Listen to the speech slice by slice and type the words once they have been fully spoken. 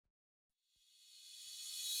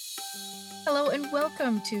Hello and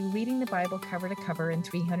welcome to Reading the Bible Cover to Cover in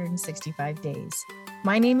 365 Days.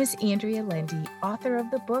 My name is Andrea Lendy, author of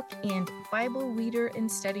the book and Bible reader and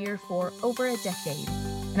studier for over a decade,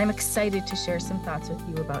 and I'm excited to share some thoughts with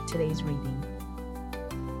you about today's reading.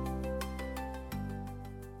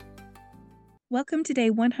 Welcome to day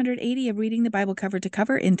 180 of Reading the Bible Cover to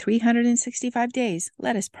Cover in 365 Days.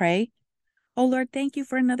 Let us pray. Oh Lord, thank you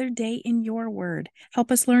for another day in your word.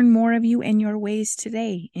 Help us learn more of you and your ways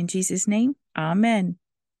today. In Jesus' name, amen.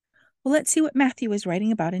 Well, let's see what Matthew is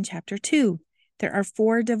writing about in chapter 2. There are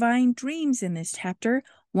 4 divine dreams in this chapter,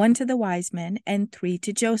 1 to the wise men and 3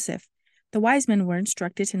 to Joseph. The wise men were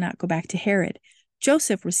instructed to not go back to Herod.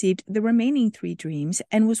 Joseph received the remaining 3 dreams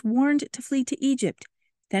and was warned to flee to Egypt,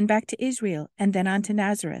 then back to Israel, and then on to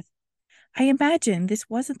Nazareth. I imagine this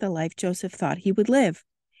wasn't the life Joseph thought he would live.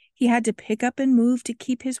 He had to pick up and move to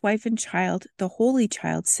keep his wife and child, the holy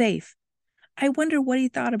child, safe. I wonder what he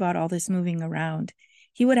thought about all this moving around.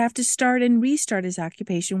 He would have to start and restart his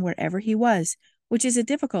occupation wherever he was, which is a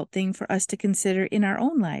difficult thing for us to consider in our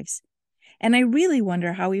own lives. And I really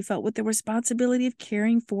wonder how he felt with the responsibility of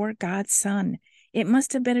caring for God's Son. It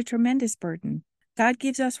must have been a tremendous burden. God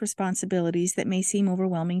gives us responsibilities that may seem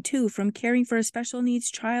overwhelming too, from caring for a special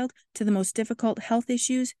needs child to the most difficult health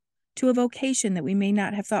issues, to a vocation that we may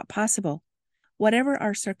not have thought possible. Whatever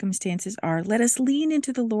our circumstances are, let us lean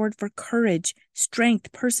into the Lord for courage, strength,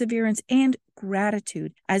 perseverance, and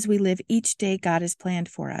gratitude as we live each day God has planned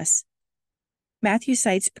for us. Matthew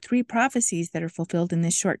cites 3 prophecies that are fulfilled in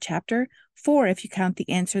this short chapter, 4 if you count the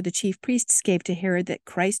answer the chief priests gave to Herod that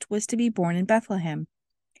Christ was to be born in Bethlehem.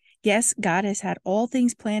 Yes, God has had all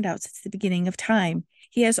things planned out since the beginning of time.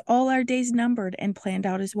 He has all our days numbered and planned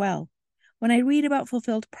out as well. When I read about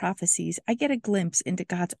fulfilled prophecies, I get a glimpse into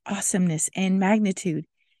God's awesomeness and magnitude.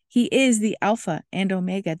 He is the Alpha and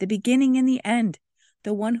Omega, the beginning and the end,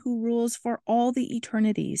 the one who rules for all the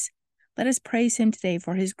eternities. Let us praise him today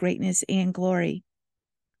for his greatness and glory.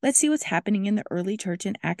 Let's see what's happening in the early church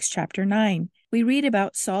in Acts chapter 9. We read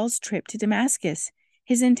about Saul's trip to Damascus.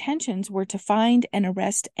 His intentions were to find and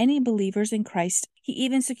arrest any believers in Christ. He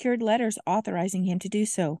even secured letters authorizing him to do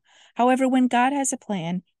so. However, when God has a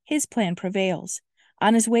plan, his plan prevails.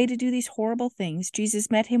 On his way to do these horrible things,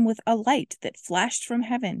 Jesus met him with a light that flashed from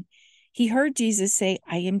heaven. He heard Jesus say,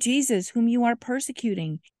 "I am Jesus, whom you are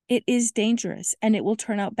persecuting. It is dangerous, and it will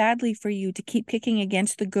turn out badly for you to keep kicking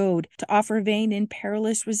against the goad, to offer vain and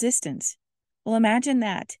perilous resistance." Well, imagine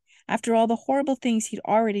that. After all the horrible things he'd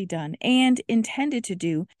already done and intended to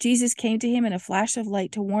do, Jesus came to him in a flash of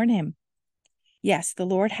light to warn him. Yes, the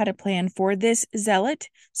Lord had a plan for this zealot.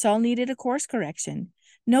 Saul needed a course correction.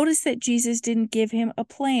 Notice that Jesus didn't give him a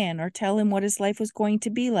plan or tell him what his life was going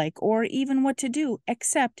to be like or even what to do,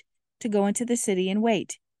 except to go into the city and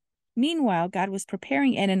wait. Meanwhile, God was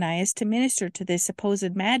preparing Ananias to minister to this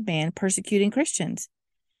supposed madman persecuting Christians.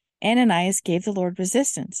 Ananias gave the Lord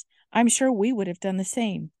resistance. I'm sure we would have done the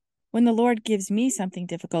same. When the Lord gives me something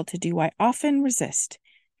difficult to do, I often resist.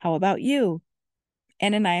 How about you?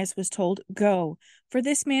 Ananias was told, "Go, for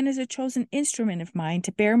this man is a chosen instrument of mine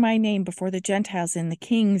to bear my name before the Gentiles and the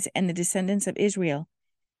kings and the descendants of Israel."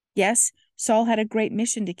 Yes, Saul had a great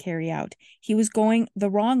mission to carry out. He was going the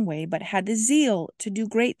wrong way, but had the zeal to do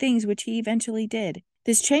great things, which he eventually did.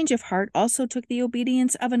 This change of heart also took the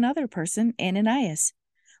obedience of another person, Ananias.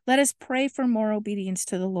 Let us pray for more obedience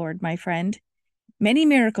to the Lord, my friend. Many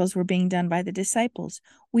miracles were being done by the disciples.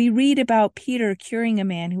 We read about Peter curing a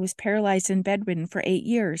man who was paralyzed and bedridden for 8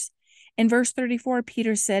 years. In verse 34,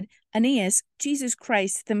 Peter said, "Aeneas, Jesus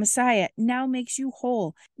Christ, the Messiah, now makes you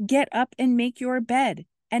whole. Get up and make your bed."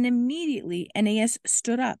 And immediately Aeneas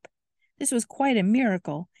stood up. This was quite a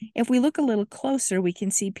miracle. If we look a little closer, we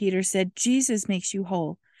can see Peter said, "Jesus makes you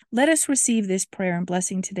whole." Let us receive this prayer and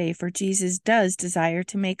blessing today, for Jesus does desire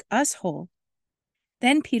to make us whole.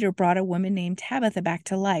 Then Peter brought a woman named Tabitha back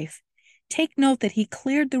to life. Take note that he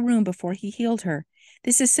cleared the room before he healed her.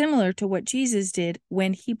 This is similar to what Jesus did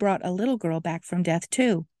when he brought a little girl back from death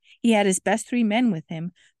too. He had his best 3 men with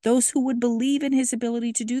him, those who would believe in his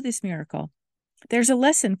ability to do this miracle. There's a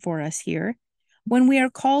lesson for us here. When we are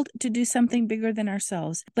called to do something bigger than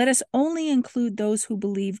ourselves, let us only include those who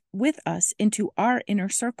believe with us into our inner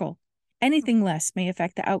circle. Anything less may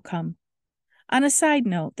affect the outcome. On a side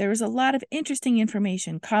note, there is a lot of interesting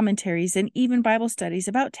information, commentaries, and even Bible studies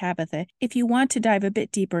about Tabitha if you want to dive a bit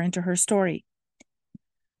deeper into her story.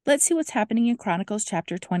 Let's see what's happening in Chronicles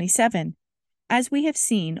chapter 27. As we have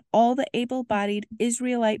seen, all the able-bodied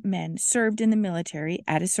Israelite men served in the military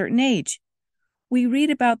at a certain age. We read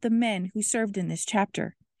about the men who served in this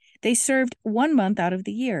chapter. They served 1 month out of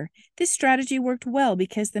the year. This strategy worked well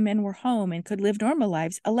because the men were home and could live normal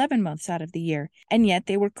lives 11 months out of the year, and yet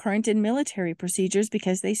they were current in military procedures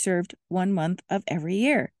because they served 1 month of every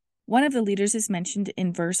year. One of the leaders is mentioned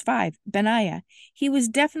in verse 5, Benaiah. He was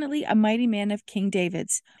definitely a mighty man of King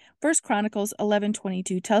David's. 1 Chronicles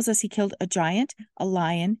 11:22 tells us he killed a giant, a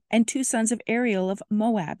lion, and 2 sons of Ariel of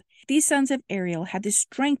Moab. These sons of Ariel had the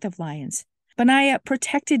strength of lions. Benaiah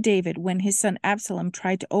protected David when his son Absalom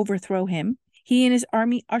tried to overthrow him. He and his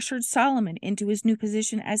army ushered Solomon into his new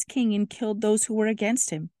position as king and killed those who were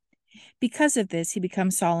against him. Because of this, he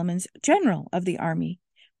becomes Solomon's general of the army.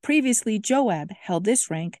 Previously, Joab held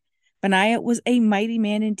this rank. Benaiah was a mighty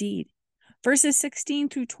man indeed. Verses 16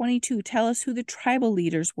 through 22 tell us who the tribal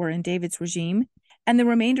leaders were in David's regime, and the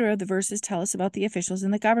remainder of the verses tell us about the officials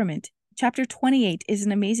in the government. Chapter 28 is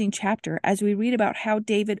an amazing chapter as we read about how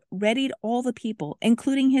David readied all the people,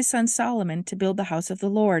 including his son Solomon, to build the house of the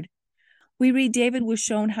Lord. We read David was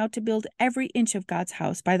shown how to build every inch of God's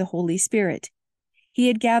house by the Holy Spirit. He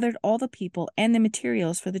had gathered all the people and the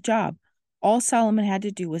materials for the job. All Solomon had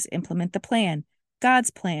to do was implement the plan, God's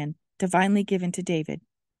plan, divinely given to David.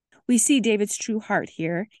 We see David's true heart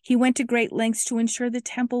here. He went to great lengths to ensure the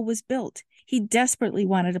temple was built. He desperately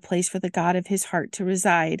wanted a place for the God of his heart to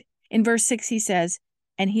reside. In verse 6 he says,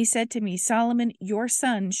 "And he said to me, Solomon, your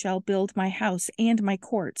son shall build my house and my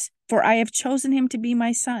courts, for I have chosen him to be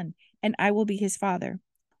my son, and I will be his father."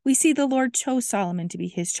 We see the Lord chose Solomon to be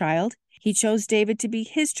his child. He chose David to be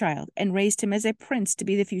his child and raised him as a prince to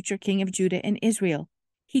be the future king of Judah and Israel.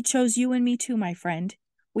 He chose you and me too, my friend.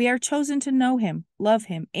 We are chosen to know him, love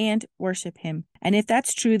him, and worship him. And if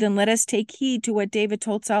that's true, then let us take heed to what David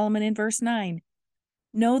told Solomon in verse 9.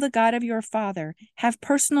 Know the God of your father, have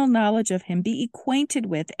personal knowledge of him, be acquainted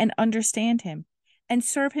with and understand him, and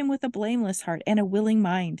serve him with a blameless heart and a willing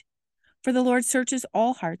mind. For the Lord searches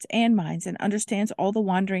all hearts and minds and understands all the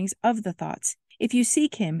wanderings of the thoughts. If you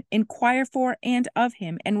seek him, inquire for and of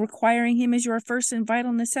him, and requiring him as your first and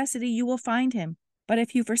vital necessity, you will find him. But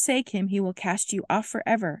if you forsake him, he will cast you off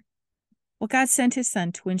forever. Well, God sent his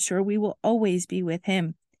son to ensure we will always be with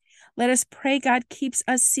him. Let us pray God keeps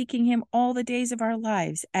us seeking him all the days of our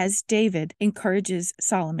lives, as David encourages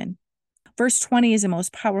Solomon. Verse 20 is a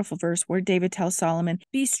most powerful verse where David tells Solomon,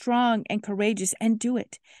 "Be strong and courageous and do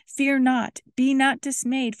it. Fear not, be not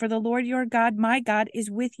dismayed, for the Lord your God, my God, is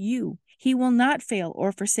with you. He will not fail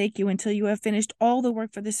or forsake you until you have finished all the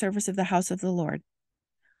work for the service of the house of the Lord."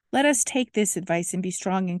 Let us take this advice and be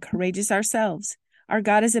strong and courageous ourselves. Our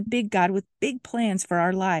God is a big God with big plans for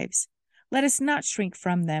our lives. Let us not shrink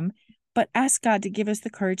from them, but ask God to give us the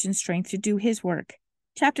courage and strength to do his work.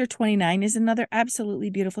 Chapter 29 is another absolutely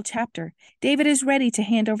beautiful chapter. David is ready to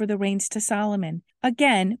hand over the reins to Solomon.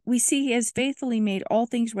 Again, we see he has faithfully made all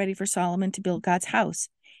things ready for Solomon to build God's house.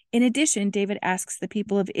 In addition, David asks the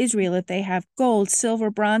people of Israel if they have gold,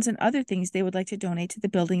 silver, bronze, and other things they would like to donate to the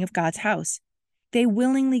building of God's house. They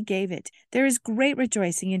willingly gave it. There is great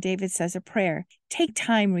rejoicing, and David says a prayer. Take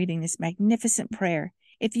time reading this magnificent prayer.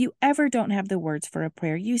 If you ever don't have the words for a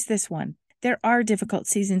prayer, use this one. There are difficult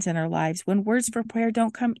seasons in our lives when words for prayer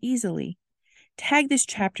don't come easily. Tag this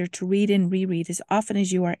chapter to read and reread as often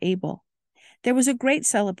as you are able. There was a great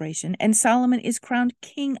celebration, and Solomon is crowned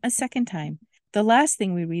king a second time. The last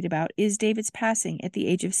thing we read about is David's passing at the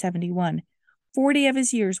age of 71. 40 of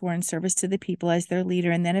his years were in service to the people as their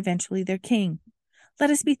leader and then eventually their king. Let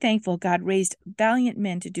us be thankful God raised valiant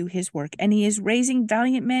men to do his work, and he is raising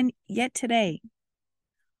valiant men yet today.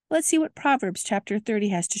 Let's see what Proverbs chapter 30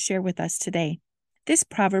 has to share with us today. This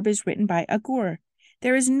proverb is written by Agur.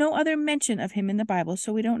 There is no other mention of him in the Bible,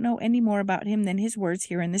 so we don't know any more about him than his words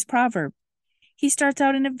here in this proverb. He starts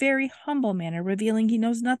out in a very humble manner, revealing he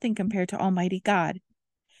knows nothing compared to Almighty God.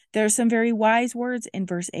 There are some very wise words in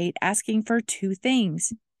verse 8, asking for 2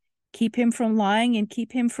 things. Keep him from lying and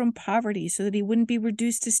keep him from poverty, so that he wouldn't be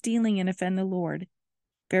reduced to stealing and offend the Lord.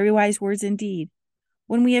 Very wise words indeed.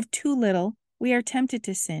 When we have too little, we are tempted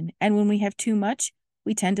to sin, and when we have too much,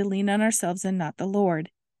 we tend to lean on ourselves and not the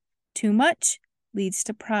Lord. Too much leads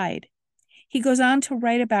to pride. He goes on to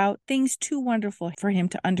write about things too wonderful for him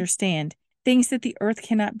to understand, things that the earth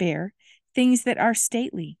cannot bear, things that are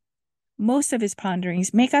stately. Most of his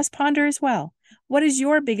ponderings make us ponder as well. What is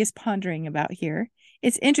your biggest pondering about here?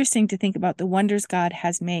 It's interesting to think about the wonders God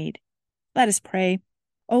has made. Let us pray.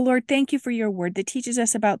 Oh Lord, thank you for your word that teaches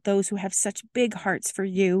us about those who have such big hearts for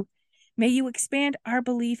you. May you expand our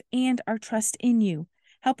belief and our trust in you.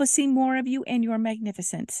 Help us see more of you and your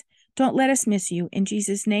magnificence. Don't let us miss you. In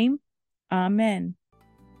Jesus' name, amen.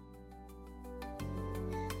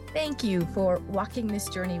 Thank you for walking this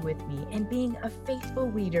journey with me and being a faithful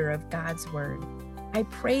reader of God's Word. I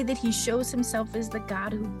pray that he shows himself as the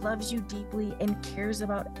God who loves you deeply and cares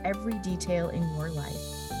about every detail in your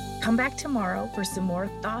life. Come back tomorrow for some more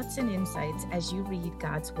thoughts and insights as you read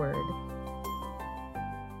God's Word.